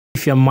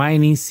If you're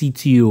mining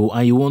CTO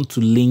and you want to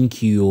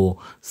link your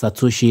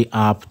Satoshi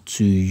app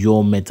to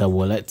your Meta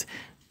wallet,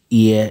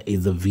 here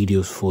is the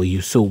videos for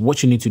you. So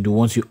what you need to do,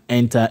 once you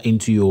enter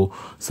into your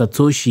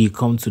Satoshi,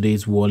 come to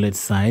this wallet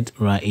side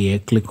right here,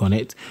 click on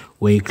it.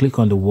 When you click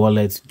on the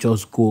wallet,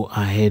 just go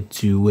ahead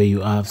to where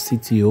you have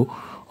CTO.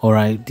 All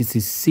right, this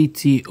is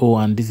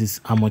CTO and this is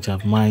how much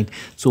I've mined.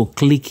 So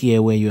click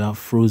here where you have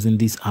frozen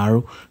this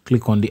arrow,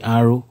 click on the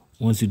arrow.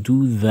 Once you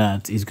do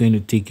that, it's going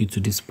to take you to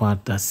this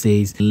part that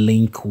says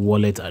link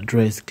wallet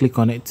address. Click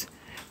on it.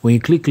 When you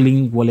click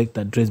link wallet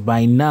address,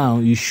 by now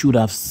you should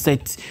have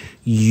set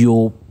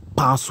your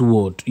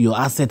password, your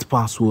asset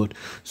password.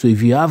 So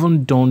if you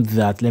haven't done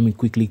that, let me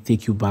quickly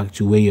take you back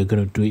to where you're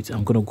going to do it.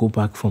 I'm going to go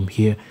back from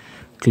here,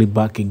 click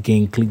back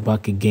again,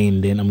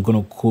 then I'm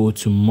going to go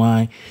to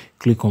my,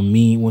 click on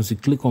me. Once you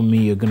click on me,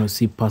 you're going to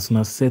see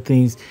personal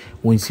settings.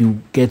 Once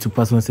you get to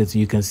personal settings,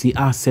 you can see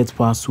asset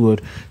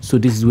password. So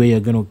this is where you're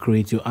going to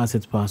create your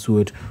asset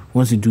password.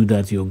 Once you do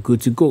that, you're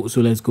good to go.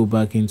 So let's go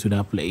back into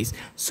that place.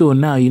 So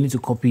now you need to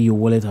copy your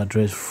wallet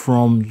address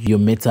from your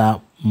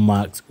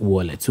MetaMask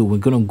wallet. So we're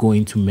going to go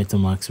into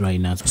MetaMask right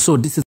now. So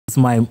this is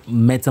my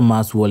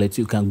MetaMask wallet.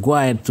 You can go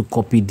ahead to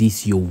copy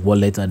this your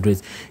wallet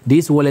address.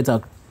 This wallet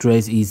address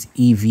is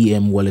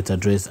EVM wallet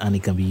address, and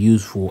it can be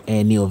used for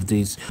any of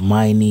this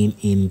mining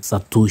in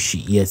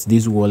Satoshi. Yes,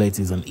 this wallet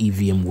is an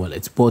EVM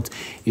wallet, but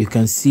you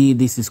can see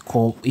this is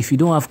core. If you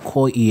don't have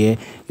core here,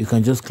 you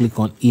can just click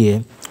on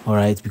here. All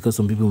right, because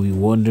some people will be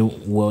wondering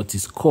what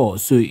is core.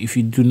 So if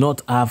you do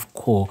not have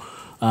core,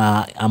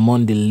 I'm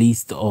on the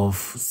list of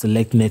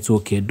select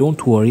network here.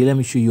 Don't worry, let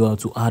me show you how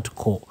to add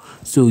core.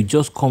 So you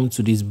just come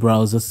to this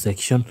browser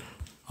section.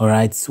 All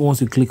right, so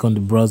once you click on the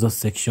browser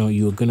section,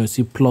 you're going to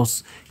see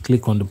plus.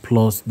 Click on the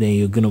plus, then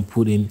you're going to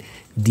put in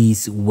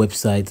this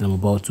website I'm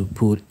about to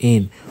put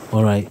in.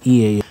 All right,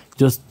 here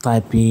just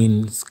type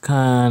in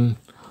scan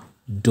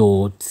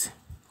dot,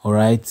 all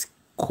right,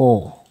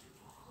 core,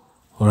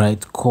 all right,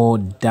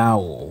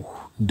 coredao.org.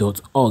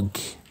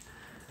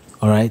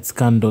 all right,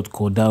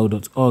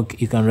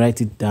 scan.coredao.org. You can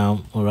write it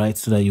down, all right,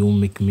 so that you won't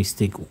make a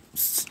mistake.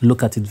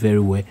 Look at it very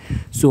well.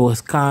 So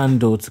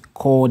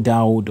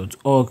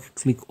scan.coredao.org,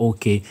 click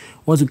OK.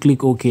 Once you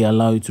click OK,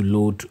 allow it to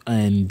load,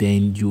 and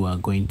then you are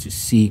going to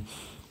see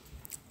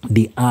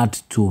the add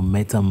to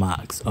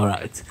MetaMask. All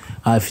right,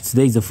 if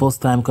today is the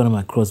first time coming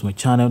across my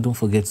channel, don't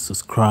forget to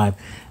subscribe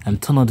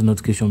and turn on the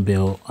notification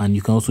bell, and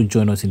you can also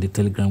join us in the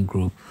Telegram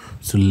group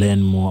to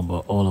learn more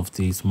about all of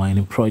these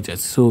mining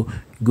projects. So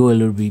go a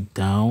little bit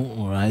down.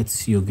 All right,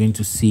 so you're going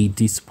to see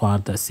this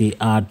part that say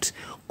add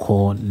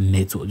core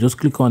network. Just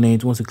click on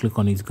it. Once you click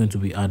on it, it's going to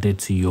be added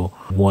to your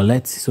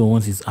wallet. So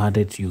once it's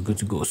added, you're good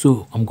to go.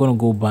 So I'm going to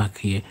go back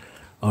here.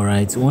 All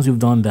right, once you've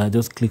done that,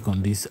 just click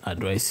on this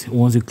address.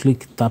 Once you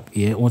tap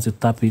here, once you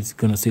tap it, it's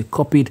gonna say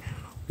copied.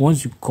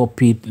 Once you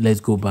copy it, let's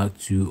go back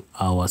to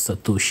our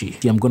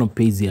Satoshi. I'm gonna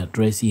paste the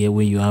address here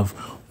where you have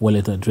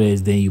wallet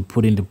address, then you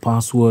put in the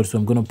password. So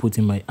I'm gonna put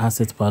in my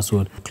asset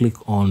password. Click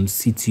on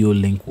CTO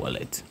link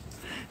wallet,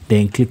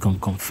 then click on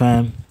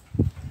confirm,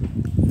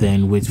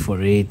 then wait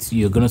for it.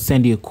 You're gonna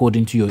send your code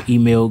into your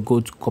email.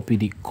 Go to copy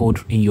the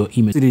code in your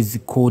email. This is the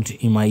code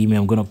in my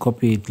email. I'm gonna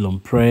copy it, long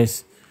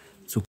press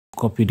to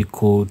copy the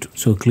code.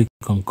 So click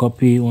on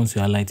copy. Once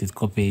you highlight it,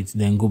 copy it,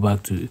 then go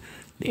back to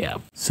the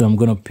app. So I'm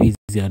gonna paste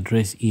the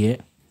address here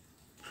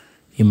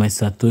in my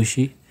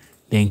Satoshi,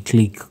 then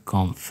click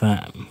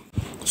confirm.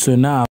 So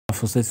now I've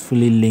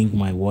successfully linked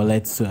my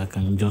wallet, so I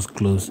can just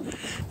close,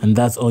 and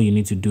that's all you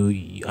need to do.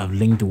 I've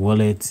linked the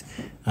wallet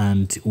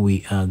and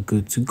we are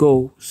good to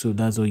go. So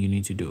that's all you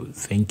need to do.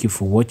 Thank you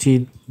for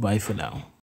watching. Bye for now.